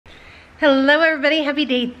Hello everybody, happy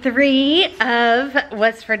day 3 of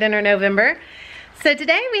What's for Dinner November. So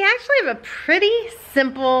today we actually have a pretty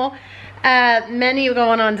simple menu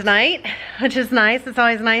going on tonight, which is nice. It's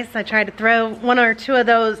always nice. I try to throw 1 or 2 of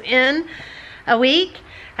those in a week.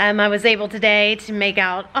 I was able today to make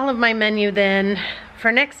out all of my menu then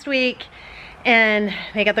for next week and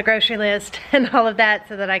make out the grocery list and all of that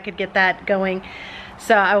so that I could get that going.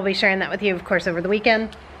 So I will be sharing that with you, of course, over the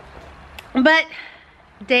weekend. But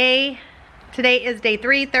today is day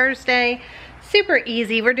 3, Thursday. Super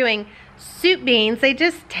easy. We're doing soup beans. They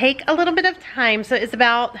just take a little bit of time. So it's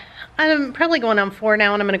about, I'm probably going on 4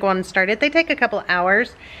 now and I'm gonna go on and start it. They take a couple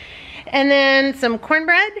hours. And then some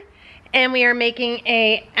cornbread. And we are making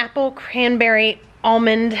a apple cranberry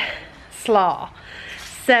almond slaw.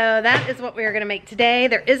 So that is what we are gonna make today.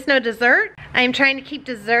 There is no dessert. I am trying to keep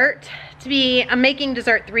dessert to be, I'm making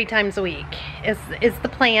dessert 3 times a week is the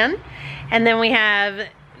plan. And then we have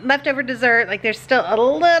leftover dessert, like there's still a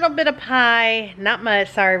little bit of pie, not much,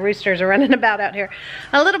 sorry, roosters are running about out here.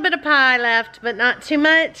 A little bit of pie left, but not too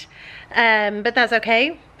much. But that's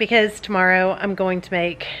okay, because tomorrow I'm going to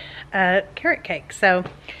make a carrot cake. So,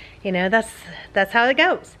 you know, that's how it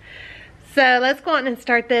goes. So let's go on and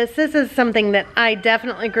start this. This is something that I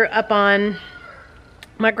definitely grew up on.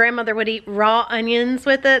 My grandmother would eat raw onions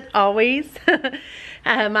with it, always.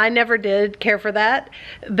 I never did care for that,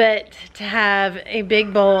 but to have a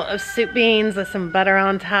big bowl of soup beans with some butter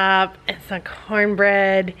on top and some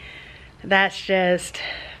cornbread, that's just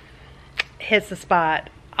hits the spot.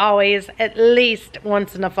 Always, at least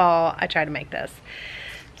once in the fall, I try to make this.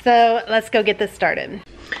 So let's go get this started.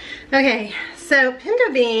 Okay, so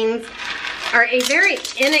pinto beans are a very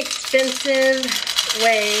inexpensive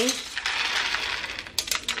way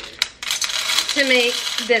to make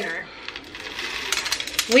dinner.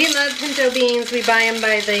 We love pinto beans. We buy them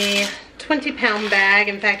by the 20-pound bag.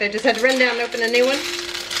 In fact, I just had to run down and open a new one.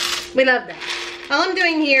 We love that. All I'm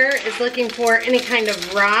doing here is looking for any kind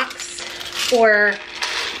of rocks or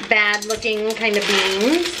bad looking kind of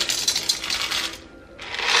beans.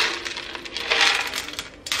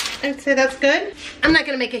 I'd say that's good. I'm not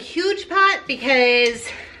gonna make a huge pot because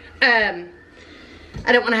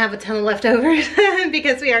I don't want to have a ton of leftovers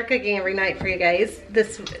because we are cooking every night for you guys.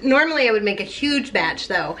 Normally I would make a huge batch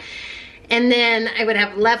though, and then I would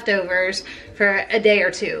have leftovers for a day or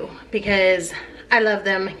 2 because I love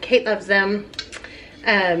them. Kate loves them.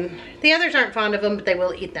 The others aren't fond of them, but they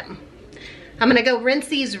will eat them. I'm gonna go rinse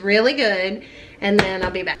these really good and then I'll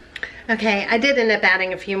be back. Okay, I did end up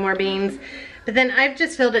adding a few more beans, but then I've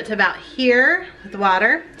just filled it to about here with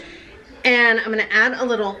water, and I'm gonna add a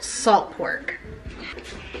little salt pork.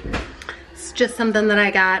 It's just something that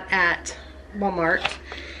I got at Walmart.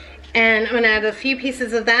 And I'm gonna add a few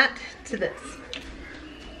pieces of that to this.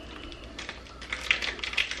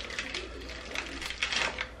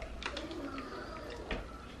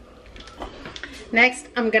 Next,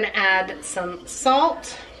 I'm gonna add some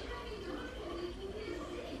salt.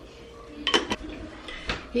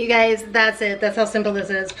 You guys, that's it. That's how simple this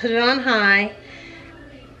is. Put it on high.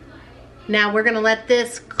 Now we're gonna let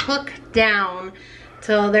this cook down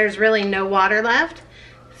till there's really no water left.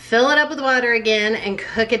 Fill it up with water again and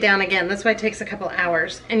cook it down again. That's why it takes a couple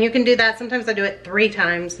hours. And you can do that. Sometimes I do it 3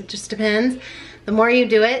 times. It just depends. The more you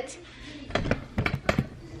do it,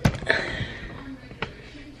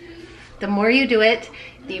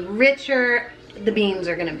 the richer the beans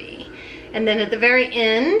are gonna be. And then at the very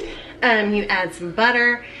end, you add some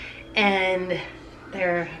butter, and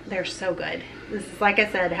they're so good. This is, like I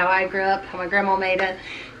said, how I grew up, how my grandma made it.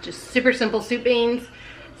 Just super simple soup beans.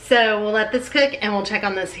 So we'll let this cook and we'll check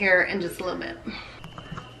on this here in just a little bit.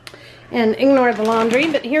 And ignore the laundry,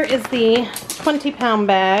 but here is the 20-pound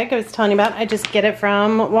bag I was telling you about. I just get it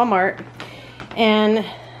from Walmart. And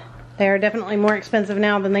they're definitely more expensive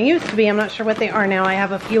now than they used to be. I'm not sure what they are now. I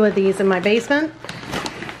have a few of these in my basement.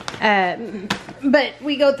 But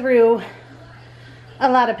we go through a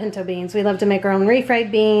lot of pinto beans. We love to make our own refried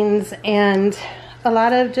beans and a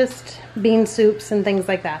lot of just bean soups and things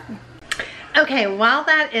like that. Okay, while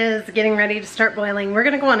that is getting ready to start boiling, we're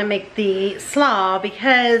gonna go on and make the slaw,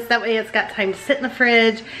 because that way it's got time to sit in the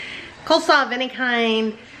fridge. Coleslaw of any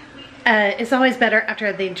kind is always better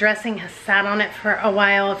after the dressing has sat on it for a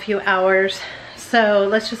while, a few hours. So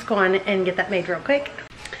let's just go on and get that made real quick.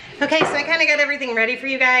 Okay, so I kind of got everything ready for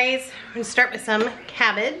you guys. We're gonna start with some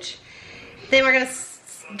cabbage. Then we're gonna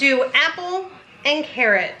do apple and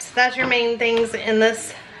carrot. That's your main things in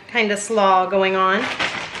this kind of slaw going on.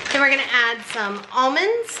 Then we're gonna add some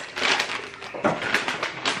almonds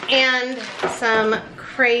and some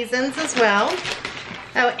craisins as well.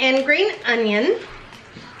 Oh, and green onion.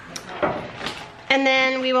 And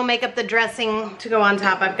then we will make up the dressing to go on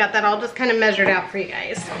top. I've got that all just kind of measured out for you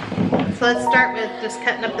guys. So let's start with just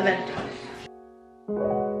cutting up the veggies.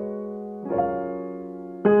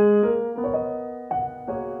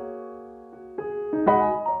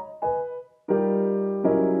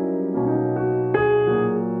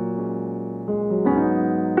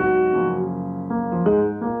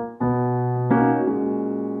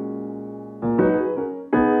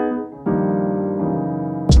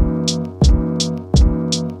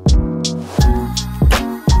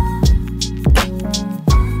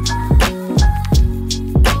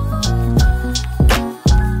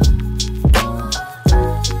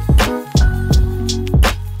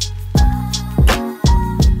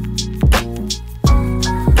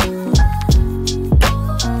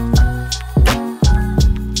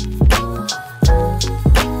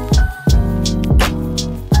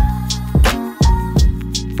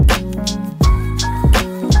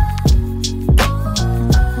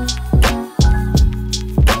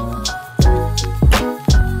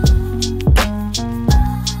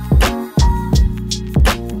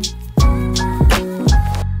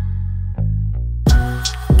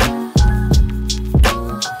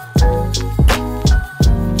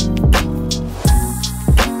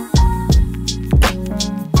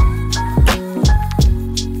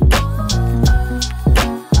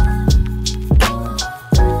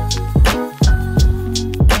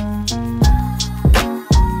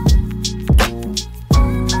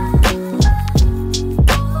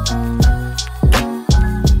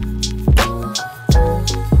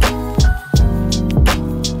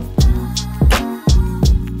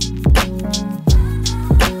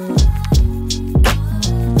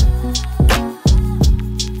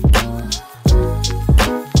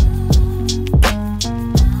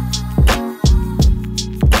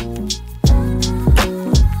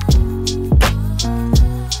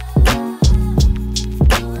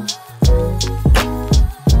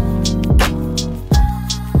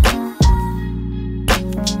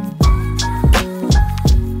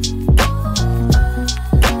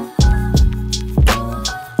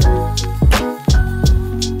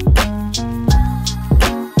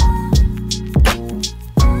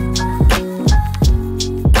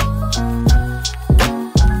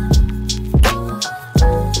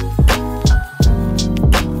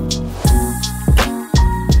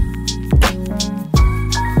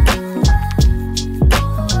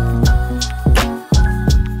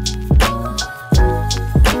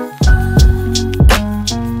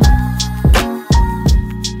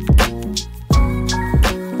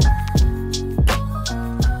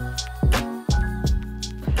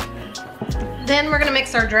 Then we're gonna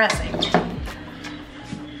mix our dressing.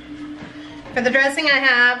 For the dressing I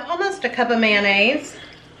have almost a cup of mayonnaise,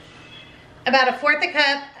 about a fourth a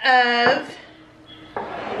cup of,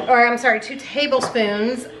 or I'm sorry, 2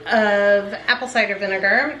 tablespoons of apple cider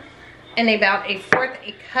vinegar, and about a fourth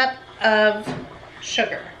a cup of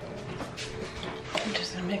sugar. I'm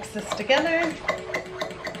just gonna mix this together.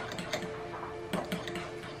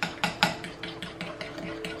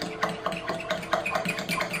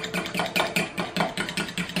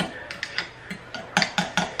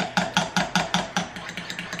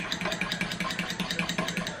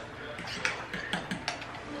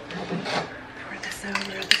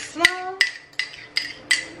 Over the slaw.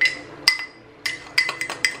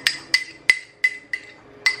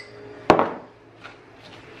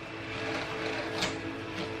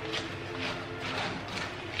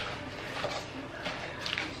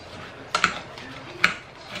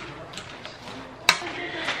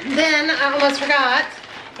 Then I almost forgot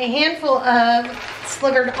a handful of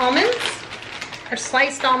slivered almonds or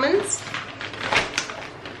sliced almonds.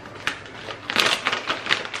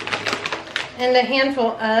 And a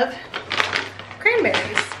handful of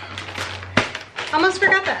cranberries. Almost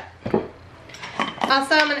forgot that.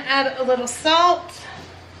 Also, I'm gonna add a little salt.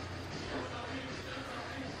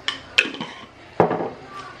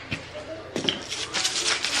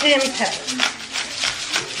 And pepper.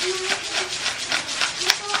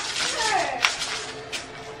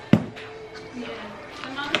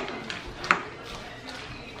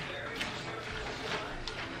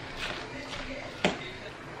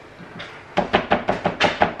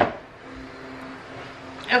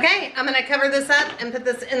 Okay, I'm gonna cover this up and put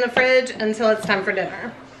this in the fridge until it's time for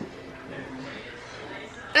dinner.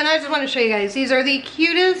 And I just want to show you guys, these are the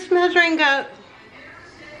cutest measuring cups.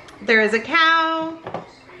 There is a cow,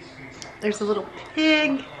 there's a little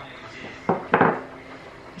pig,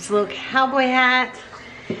 there's a little cowboy hat,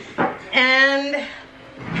 and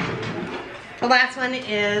the last one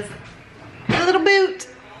is a little boot.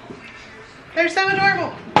 They're so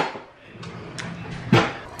adorable.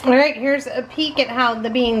 All right, here's a peek at how the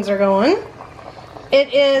beans are going.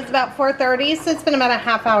 It is about 4:30, so it's been about a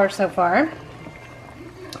half hour so far.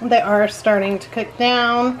 They are starting to cook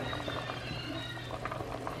down.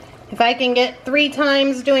 If I can get 3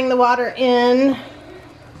 times doing the water in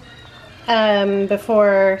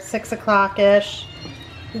before 6 o'clock-ish,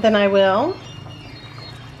 then I will.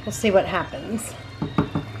 We'll see what happens.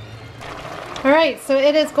 All right, so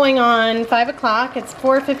it is going on 5 o'clock. It's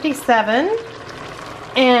 4:57.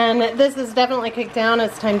 And this is definitely cooked down.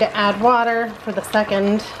 It's time to add water for the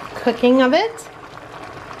second cooking of it.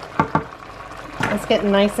 It's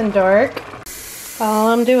getting nice and dark. All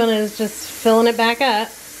I'm doing is just filling it back up.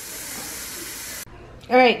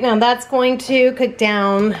 All right, now that's going to cook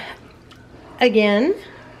down again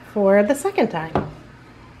for the second time.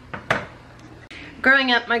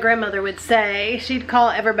 Growing up, my grandmother would say, she'd call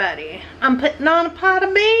everybody, "I'm putting on a pot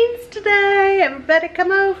of beans today. Everybody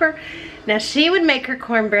come over." Now, she would make her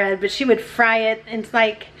cornbread, but she would fry it into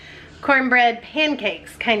like cornbread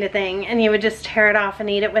pancakes kind of thing, and you would just tear it off and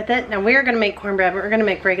eat it with it. Now, we're going to make cornbread, but we're going to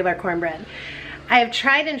make regular cornbread. I have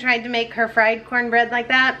tried and tried to make her fried cornbread like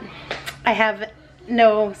that. I have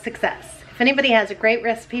no success. If anybody has a great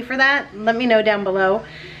recipe for that, let me know down below,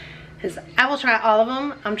 because I will try all of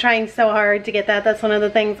them. I'm trying so hard to get that. That's one of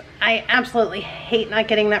the things I absolutely hate, not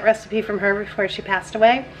getting that recipe from her before she passed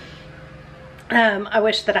away. I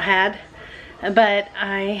wish that I had, but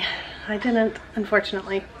I didn't,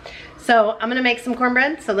 unfortunately. So I'm gonna make some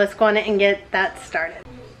cornbread, so let's go on and get that started.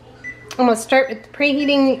 I'm gonna start with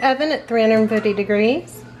preheating the oven at 350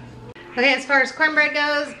 degrees. Okay, as far as cornbread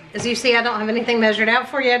goes, as you see, I don't have anything measured out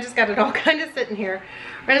for you. I just got it all kind of sitting here.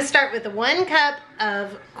 We're gonna start with 1 cup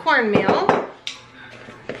of cornmeal.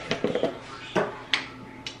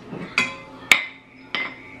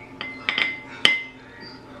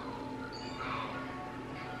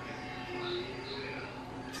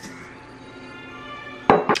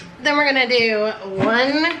 Then we're gonna do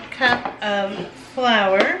 1 cup of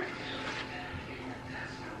flour.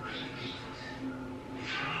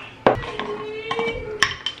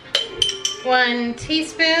 One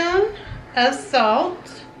teaspoon of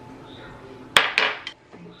salt.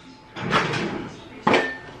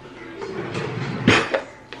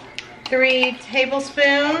 3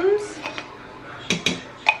 tablespoons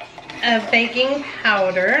of baking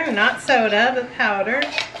powder, not soda, but powder.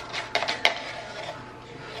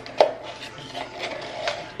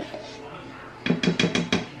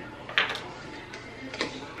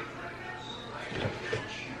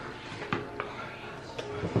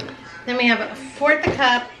 Then we have 1/4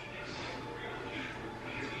 cup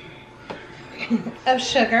of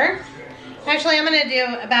sugar. Actually, I'm gonna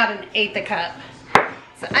do about 1/8 cup.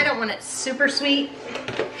 So I don't want it super sweet.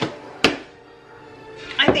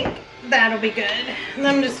 I think that'll be good. And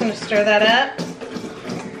I'm just gonna stir that up.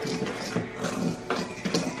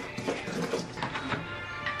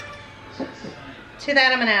 To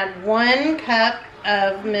that, I'm gonna add 1 cup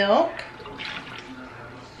of milk.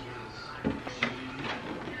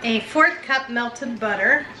 A 1/4 cup melted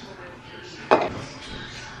butter,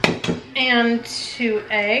 and 2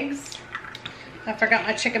 eggs. I forgot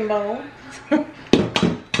my chicken bowl. Then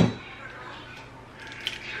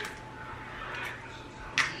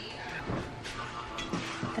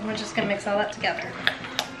we're just gonna mix all that together.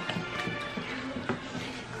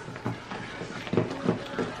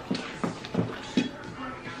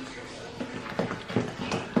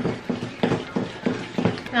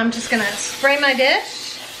 Now I'm just gonna spray my dish.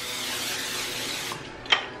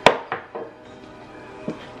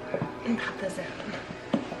 And pop this in.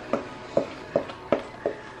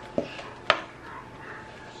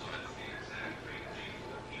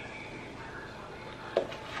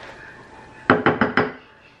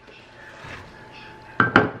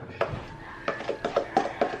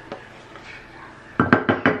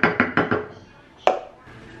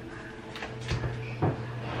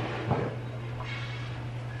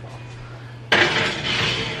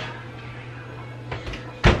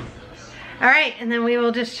 All right, and then we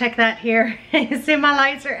will just check that here. You see my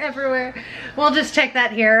lights are everywhere. We'll just check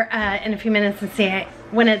that here in a few minutes and see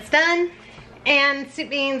when it's done. And soup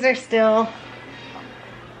beans are still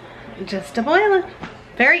just a-boiling.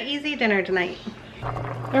 Very easy dinner tonight.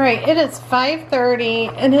 All right, it is 5:30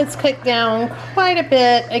 and it's cooked down quite a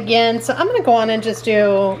bit again. So I'm gonna go on and just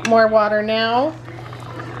do more water now.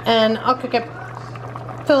 And I'll cook it,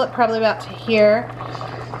 fill it probably about to here.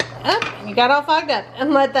 Oh, you got all fogged up,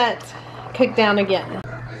 and let that cook down again.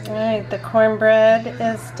 All right, the cornbread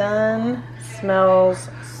is done. Smells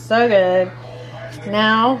so good.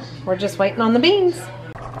 Now we're just waiting on the beans.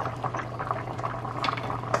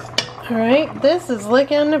 All All right, this is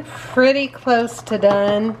looking pretty close to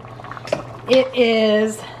done. It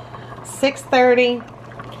is 6:30.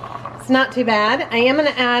 It's not too bad. I am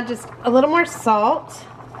going to add just a little more salt.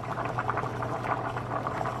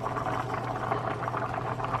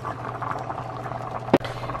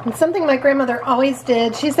 And something my grandmother always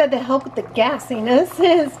did, she said to help with the gassiness,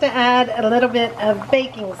 is to add a little bit of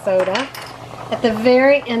baking soda at the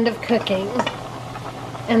very end of cooking.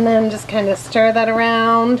 And then just kind of stir that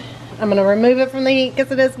around. I'm going to remove it from the heat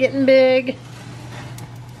because it is getting big.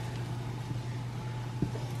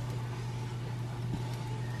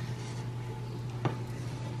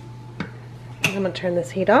 I'm going to turn this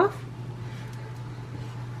heat off.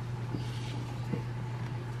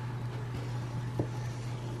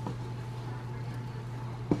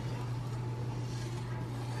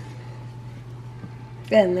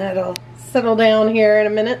 And that'll settle down here in a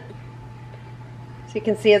minute. So you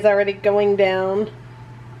can see it's already going down.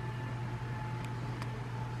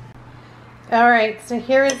 Alright, so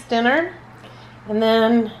here is dinner. And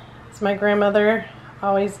then, as my grandmother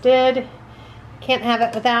always did, can't have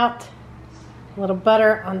it without a little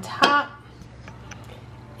butter on top.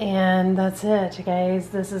 And that's it, you guys.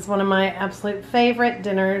 This is one of my absolute favorite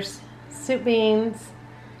dinners. Soup beans,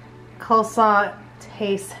 coleslaw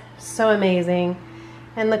tastes so amazing.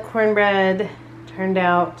 And the cornbread turned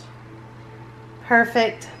out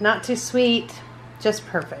perfect, not too sweet, just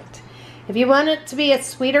perfect. If you want it to be a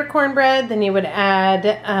sweeter cornbread, then you would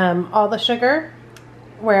add all the sugar,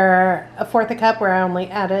 where 1/4 cup, where I only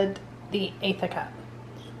added the 1/8 cup.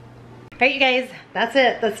 Alright, you guys, that's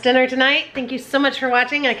it. That's dinner tonight. Thank you so much for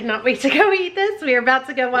watching. I cannot wait to go eat this. We are about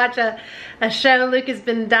to go watch a show Luke has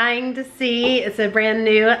been dying to see. It's a brand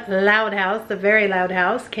new Loud House, a very loud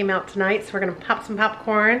house. Came out tonight, so we're going to pop some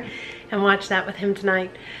popcorn and watch that with him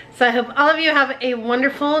tonight. So I hope all of you have a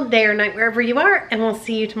wonderful day or night wherever you are, and we'll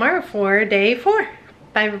see you tomorrow for day 4.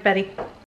 Bye, everybody.